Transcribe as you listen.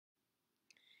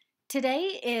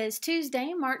Today is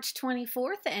Tuesday, March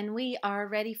 24th, and we are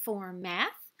ready for math.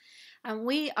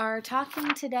 We are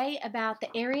talking today about the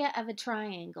area of a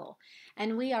triangle,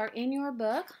 and we are in your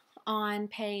book on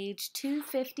page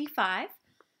 255,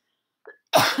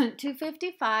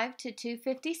 255 to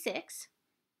 256,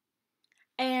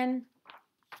 and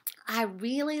I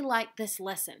really like this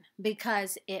lesson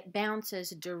because it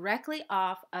bounces directly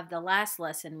off of the last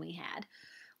lesson we had,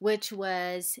 which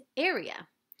was area.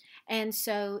 And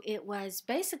so it was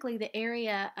basically the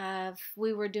area of,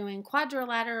 we were doing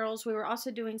quadrilaterals. We were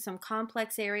also doing some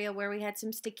complex area where we had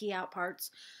some sticky out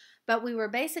parts. But we were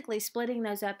basically splitting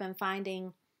those up and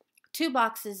finding two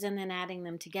boxes and then adding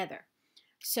them together.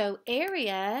 So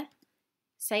area,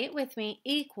 say it with me,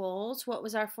 equals, what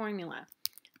was our formula?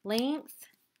 Length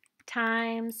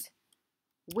times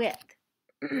width.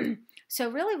 So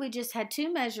really we just had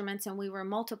two measurements and we were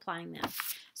multiplying them.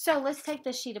 So let's take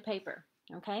this sheet of paper.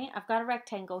 Okay, I've got a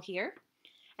rectangle here,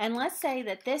 and let's say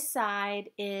that this side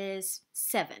is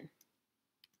 7.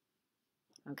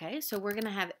 Okay, so we're going to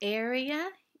have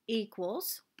area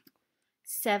equals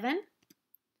 7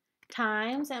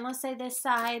 times, and let's say this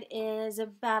side is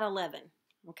about 11.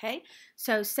 Okay,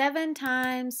 so 7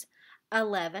 times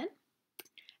 11,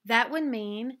 that would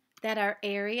mean that our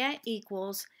area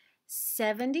equals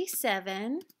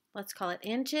 77, let's call it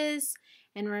inches.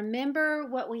 And remember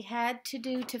what we had to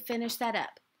do to finish that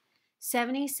up.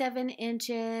 77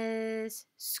 inches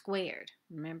squared.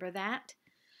 Remember that?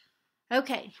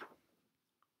 Okay.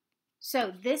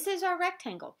 So this is our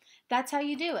rectangle. That's how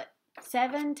you do it.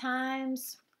 7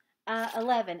 times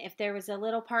 11. If there was a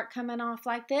little part coming off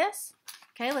like this,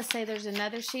 okay, let's say there's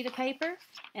another sheet of paper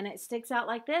and it sticks out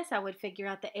like this, I would figure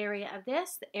out the area of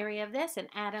this, and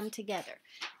add them together.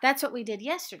 That's what we did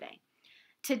yesterday.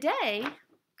 Today,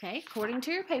 okay, according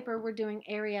to your paper, we're doing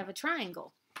area of a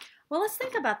triangle. Well, let's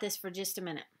think about this for just a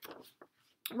minute.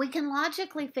 We can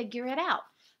logically figure it out.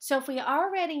 So if we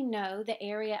already know the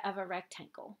area of a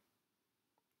rectangle,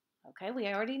 okay, we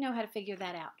already know how to figure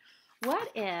that out.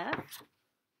 What if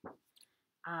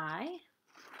I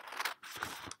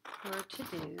were to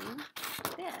do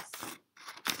this?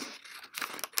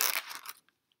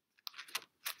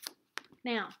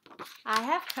 Now, I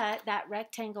have cut that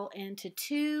rectangle into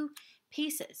two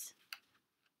pieces.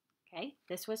 Okay,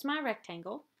 this was my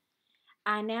rectangle.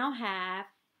 I now have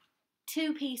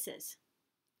two pieces.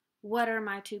 What are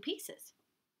my two pieces?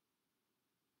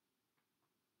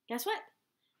 Guess what?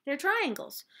 They're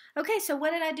triangles. Okay, so what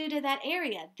did I do to that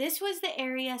area? This was the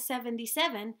area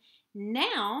 77.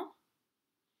 Now,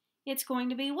 it's going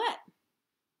to be what?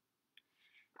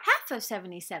 Half of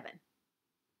 77,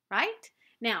 right?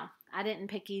 Now, I didn't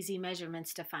pick easy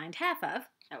measurements to find half of.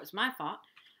 That was my fault.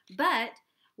 But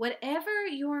whatever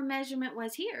your measurement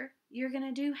was here, you're going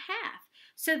to do half.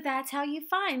 So that's how you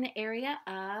find the area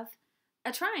of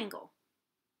a triangle.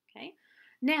 Okay.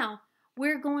 Now,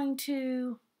 we're going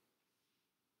to,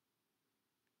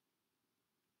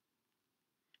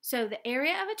 so the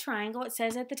area of a triangle, it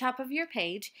says at the top of your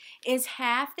page, is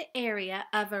half the area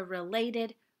of a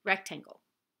related rectangle.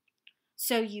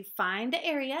 So you find the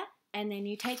area and then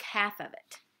you take half of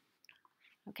it.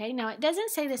 Okay, now it doesn't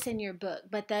say this in your book,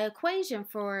 but the equation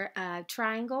for a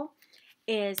triangle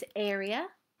is area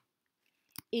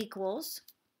equals,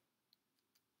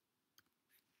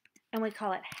 and we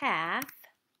call it half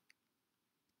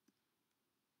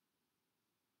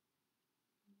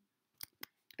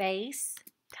base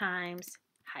times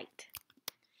height.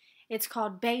 It's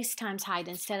called base times height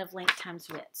instead of length times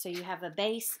width. So you have a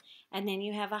base and then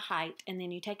you have a height and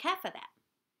then you take half of that.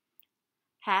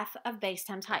 Half of base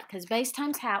times height, because base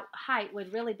times height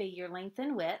would really be your length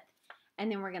and width,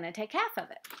 and then we're going to take half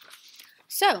of it.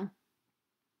 So,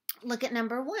 look at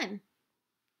number 1.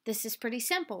 This is pretty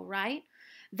simple, right?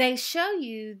 They show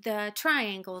you the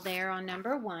triangle there on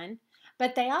number 1,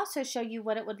 but they also show you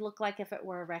what it would look like if it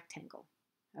were a rectangle,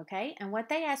 okay? And what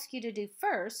they ask you to do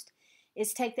first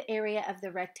is take the area of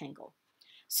the rectangle.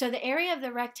 So the area of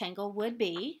the rectangle would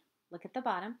be, look at the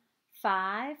bottom,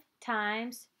 5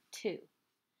 times 2.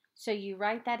 So you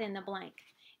write that in the blank.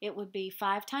 It would be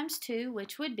 5 times 2,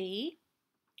 which would be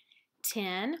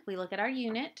 10. We look at our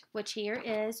unit, which here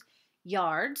is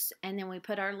yards, and then we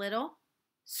put our little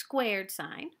squared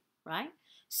sign, right?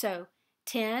 So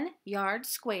 10 yards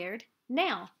squared.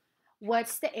 Now,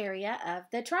 what's the area of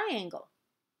the triangle?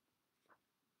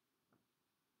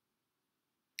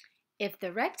 If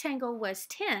the rectangle was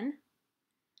 10,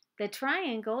 the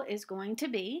triangle is going to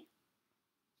be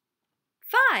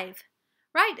 5.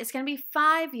 Right, it's going to be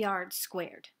 5 yards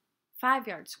squared. 5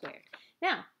 yards squared.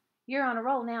 Now, you're on a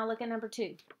roll now. Look at number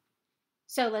 2.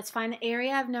 So let's find the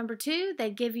area of number 2. They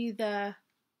give you the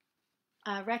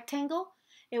rectangle,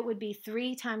 it would be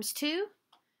 3 times 2.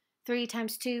 3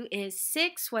 times 2 is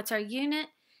 6. What's our unit?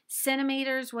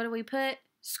 Centimeters. What do we put?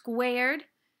 Squared.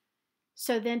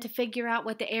 So then to figure out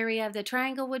what the area of the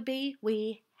triangle would be,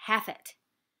 we half it.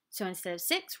 So instead of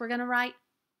 6, we're going to write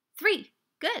 3.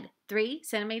 Good. 3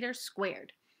 centimeters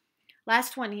squared.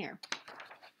 Last one here.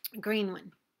 Green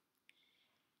one.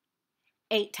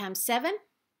 8 times 7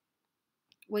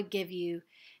 would give you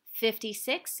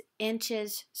 56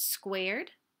 inches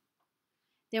squared.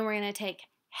 Then we're going to take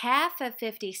half of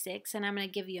 56, and I'm going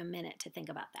to give you a minute to think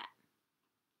about that.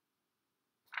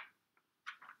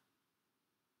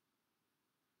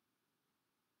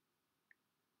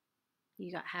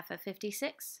 You got half of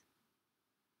 56?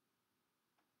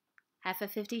 Half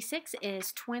of 56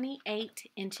 is 28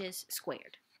 inches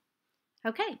squared.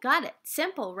 Okay, got it.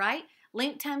 Simple, right?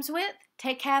 Length times width,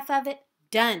 take half of it,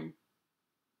 done.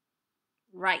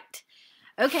 Right.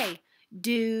 Okay,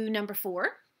 do number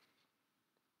 4.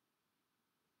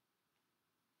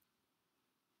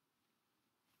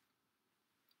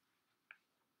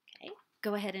 Okay,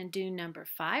 go ahead and do number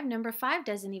 5. Number 5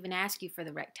 doesn't even ask you for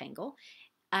the rectangle.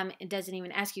 It doesn't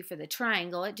even ask you for the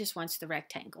triangle. It just wants the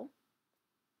rectangle.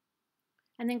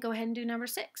 And then go ahead and do number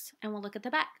 6, and we'll look at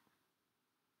the back.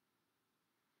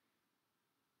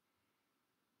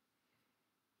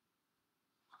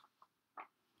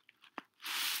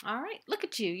 All right, look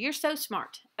at you. You're so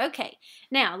smart. Okay,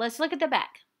 now let's look at the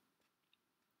back.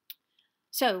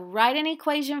 So write an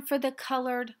equation for the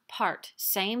colored part.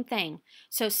 Same thing.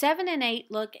 So 7 and 8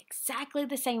 look exactly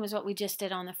the same as what we just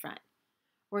did on the front.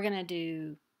 We're going to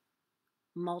do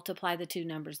multiply the two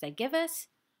numbers they give us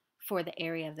for the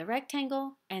area of the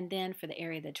rectangle, and then for the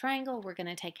area of the triangle, we're going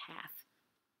to take half.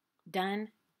 Done,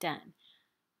 done.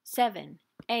 7,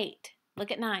 8,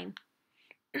 look at 9.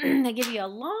 They give you a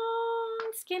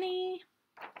long, skinny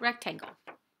rectangle.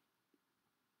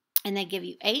 And they give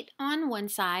you 8 on one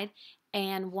side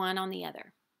and 1 on the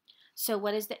other. So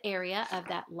what is the area of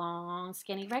that long,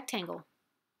 skinny rectangle?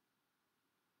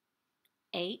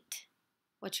 8,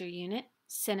 what's your unit?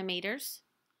 Centimeters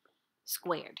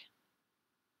squared.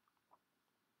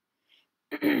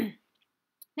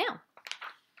 Now,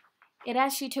 it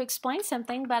asks you to explain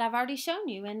something, but I've already shown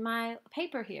you in my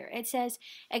paper here. It says,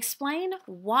 explain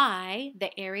why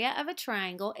the area of a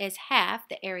triangle is half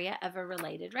the area of a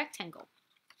related rectangle.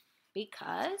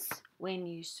 Because when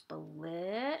you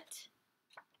split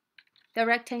the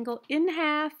rectangle in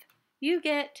half, you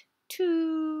get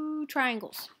 2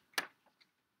 triangles.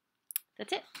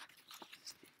 That's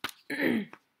it.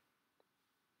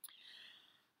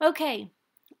 Okay,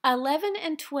 11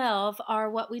 and 12 are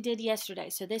what we did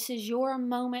yesterday. So this is your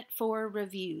moment for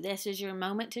review. This is your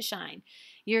moment to shine.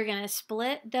 You're going to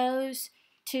split those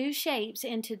 2 shapes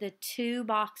into the 2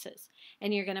 boxes.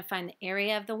 And you're going to find the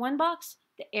area of the one box,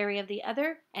 the area of the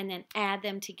other, and then add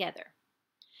them together.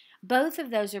 Both of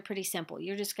those are pretty simple.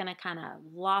 You're just going to kind of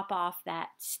lop off that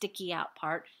sticky out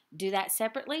part. Do that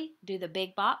separately. Do the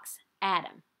big box. Add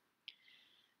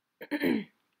them.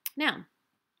 Now,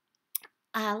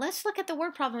 let's look at the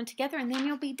word problem together, and then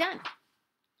you'll be done.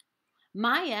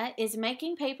 Maya is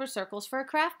making paper circles for a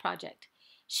craft project.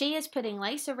 She is putting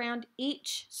lace around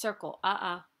each circle.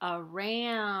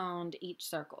 Around each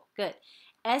circle. Good.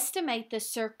 Estimate the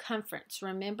circumference.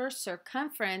 Remember,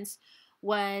 circumference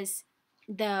was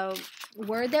the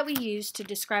word that we used to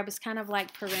describe as kind of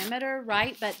like perimeter,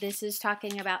 right? But this is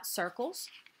talking about circles.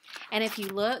 And if you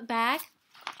look back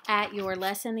at your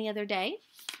lesson the other day,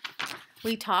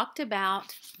 we talked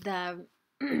about the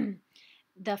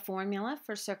formula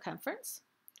for circumference.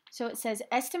 So it says,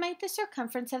 estimate the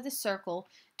circumference of the circle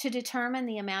to determine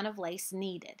the amount of lace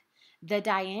needed. The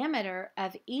diameter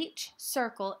of each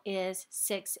circle is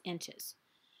 6 inches.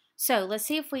 So let's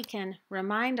see if we can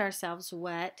remind ourselves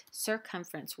what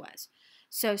circumference was.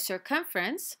 So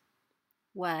circumference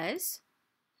was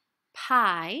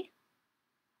pi,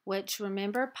 which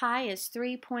remember pi is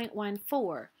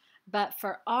 3.14. But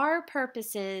for our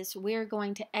purposes, we're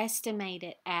going to estimate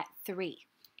it at 3.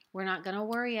 We're not going to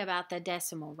worry about the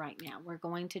decimal right now. We're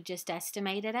going to just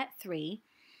estimate it at 3.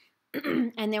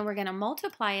 And then we're going to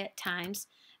multiply it times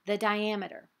the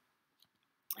diameter.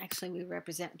 Actually, we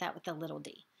represent that with a little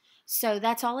d. So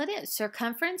that's all it is.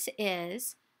 Circumference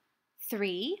is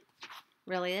 3.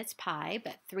 Really, it's pi,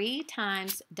 but 3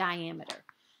 times diameter.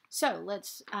 So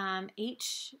let's,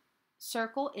 each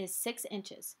circle is 6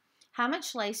 inches. How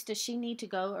much lace does she need to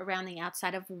go around the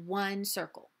outside of one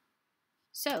circle?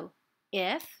 So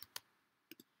if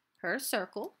her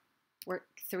circle, where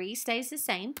 3 stays the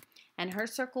same, and her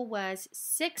circle was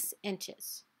 6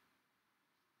 inches,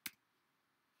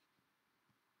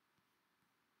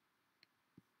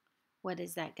 What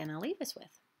is that going to leave us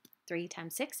with? 3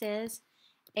 times 6 is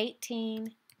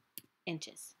 18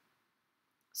 inches.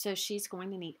 So she's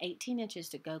going to need 18 inches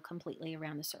to go completely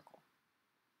around the circle.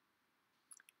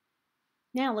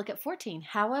 Now look at 14.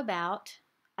 How about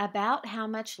how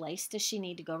much lace does she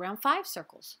need to go around 5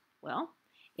 circles? Well,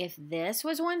 if this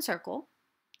was one circle,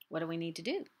 what do we need to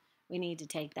do? We need to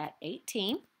take that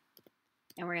 18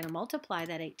 and we're going to multiply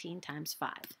that 18 times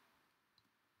 5.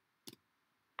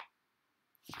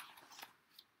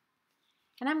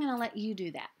 And I'm going to let you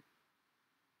do that.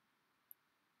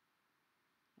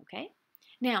 Okay?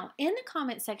 Now, in the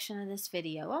comment section of this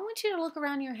video, I want you to look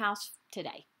around your house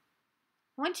today.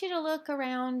 I want you to look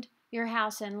around your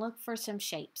house and look for some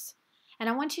shapes. And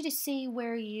I want you to see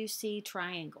where you see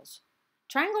triangles.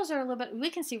 Triangles are a little bit, we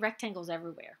can see rectangles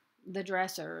everywhere. The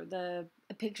dresser, the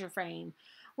picture frame.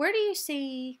 Where do you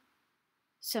see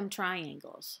some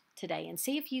triangles today? And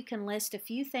see if you can list a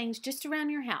few things just around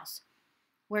your house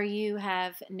where you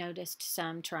have noticed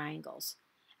some triangles.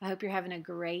 I hope you're having a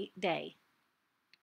great day.